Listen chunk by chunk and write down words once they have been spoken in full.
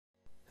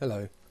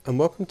Hello, and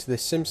welcome to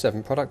this SIMS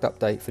 7 product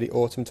update for the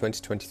autumn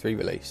 2023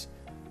 release.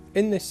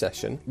 In this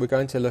session, we're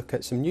going to look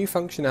at some new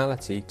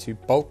functionality to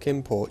bulk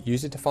import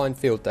user-defined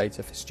field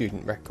data for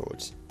student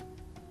records.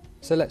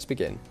 So let's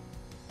begin.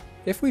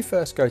 If we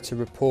first go to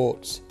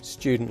Reports,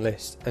 Student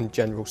List and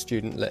General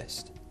Student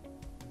List.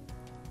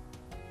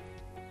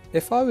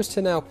 If I was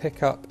to now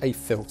pick up a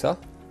filter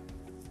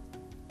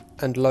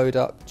and load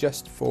up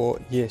just for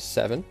Year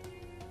 7,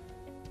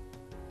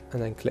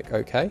 and then click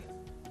OK,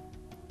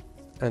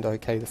 and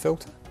OK the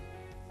filter.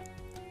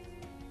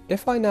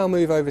 If I now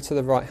move over to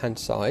the right hand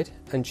side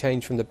and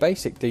change from the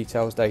basic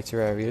details data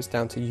areas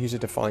down to user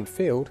defined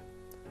field,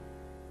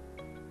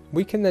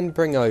 we can then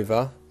bring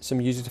over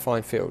some user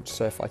defined fields.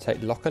 So if I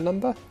take locker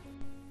number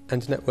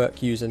and network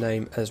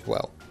username as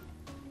well.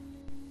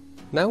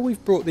 Now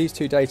we've brought these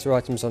two data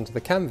items onto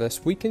the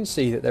canvas, we can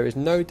see that there is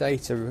no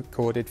data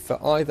recorded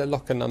for either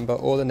locker number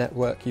or the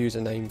network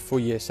username for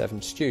Year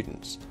 7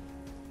 students.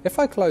 If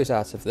I close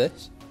out of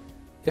this,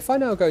 if I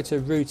now go to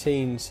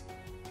Routines,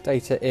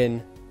 Data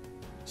In,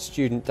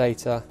 Student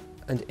Data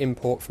and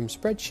Import from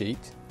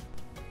Spreadsheet,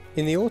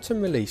 in the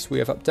autumn release we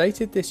have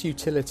updated this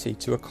utility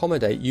to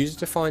accommodate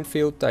user-defined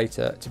field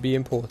data to be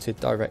imported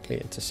directly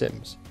into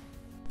SIMS.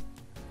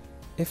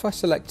 If I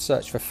select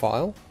Search for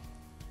File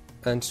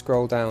and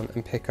scroll down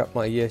and pick up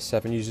my Year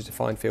 7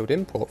 user-defined field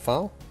import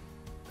file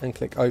and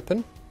click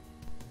Open,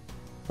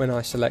 when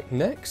I select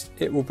Next,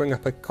 it will bring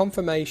up a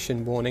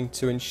confirmation warning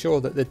to ensure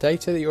that the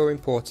data that you're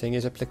importing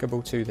is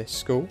applicable to this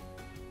school.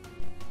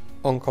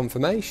 On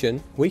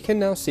confirmation, we can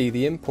now see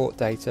the import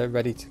data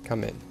ready to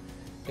come in.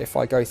 If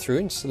I go through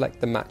and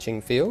select the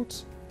matching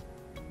fields,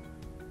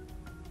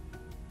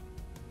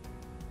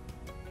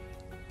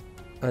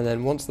 and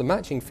then once the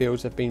matching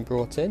fields have been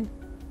brought in,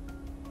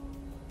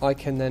 I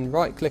can then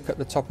right click at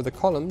the top of the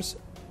columns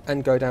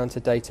and go down to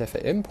Data for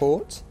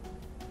Import,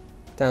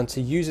 down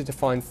to User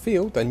Defined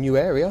Field, a new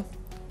area,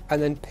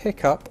 and then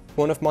pick up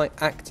one of my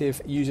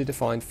active user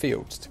defined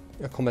fields to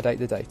accommodate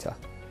the data.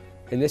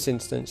 In this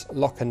instance,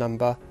 locker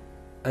number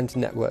and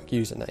network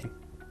username.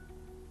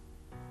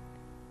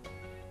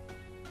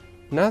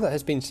 Now that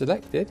has been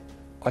selected,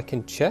 I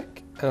can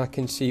check and I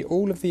can see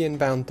all of the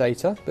inbound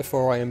data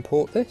before I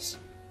import this.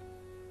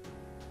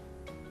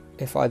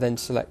 If I then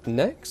select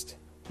Next,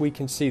 we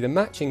can see the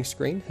matching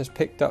screen has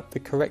picked up the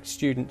correct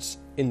students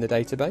in the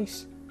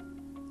database.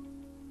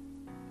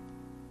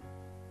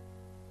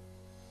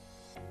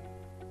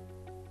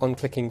 On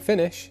clicking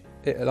Finish,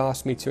 it will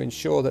ask me to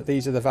ensure that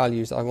these are the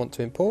values that I want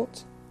to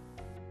import,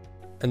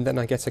 and then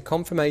I get a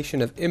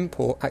confirmation of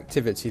import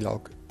activity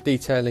log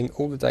detailing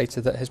all the data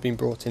that has been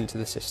brought into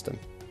the system.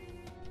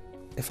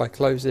 If I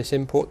close this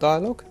import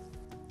dialog,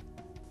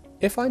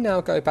 if I now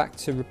go back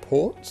to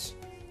Reports,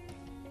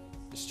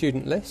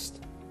 Student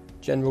List,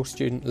 General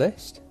Student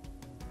List,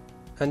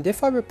 and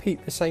if I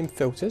repeat the same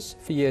filters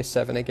for Year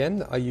 7 again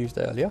that I used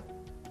earlier,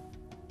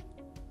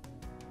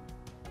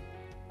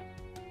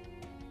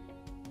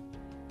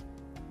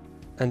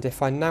 and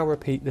if I now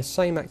repeat the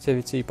same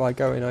activity by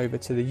going over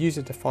to the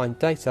user defined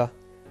data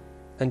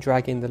and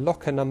dragging the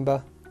locker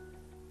number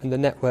and the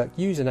network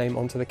username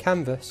onto the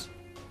canvas,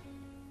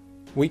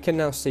 we can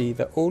now see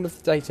that all of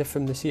the data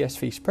from the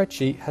CSV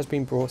spreadsheet has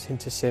been brought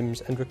into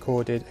SIMS and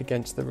recorded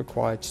against the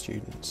required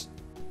students.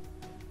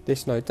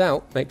 This no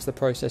doubt makes the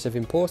process of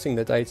importing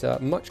the data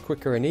much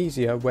quicker and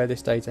easier where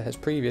this data has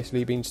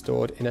previously been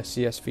stored in a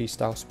CSV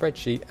style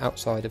spreadsheet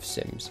outside of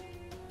SIMS.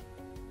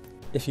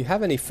 If you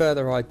have any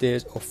further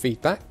ideas or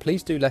feedback,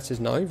 please do let us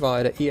know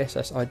via the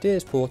ESS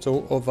Ideas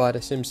portal or via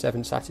the SIMS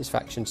 7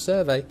 Satisfaction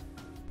Survey.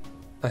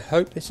 I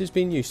hope this has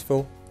been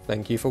useful.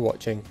 Thank you for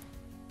watching.